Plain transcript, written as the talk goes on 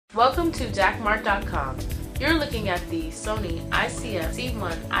Welcome to DACmart.com. You're looking at the Sony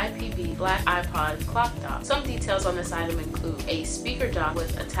Icf-C1Ipb black iPod clock dock. Some details on this item include a speaker dock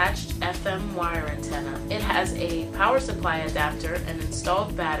with attached FM wire antenna. It has a power supply adapter, an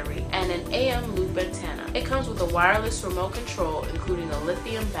installed battery, and an AM loop antenna. It comes with a wireless remote control, including a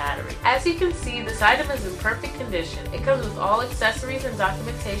lithium battery. As you can see, this item is in perfect condition. It comes with all accessories and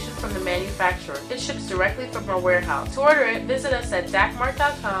documentation from the manufacturer. It ships directly from our warehouse. To order it, visit us at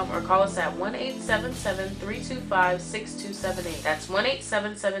DACmart.com or call us at 1-877-325-6278. That's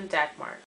 1-877-DACmart.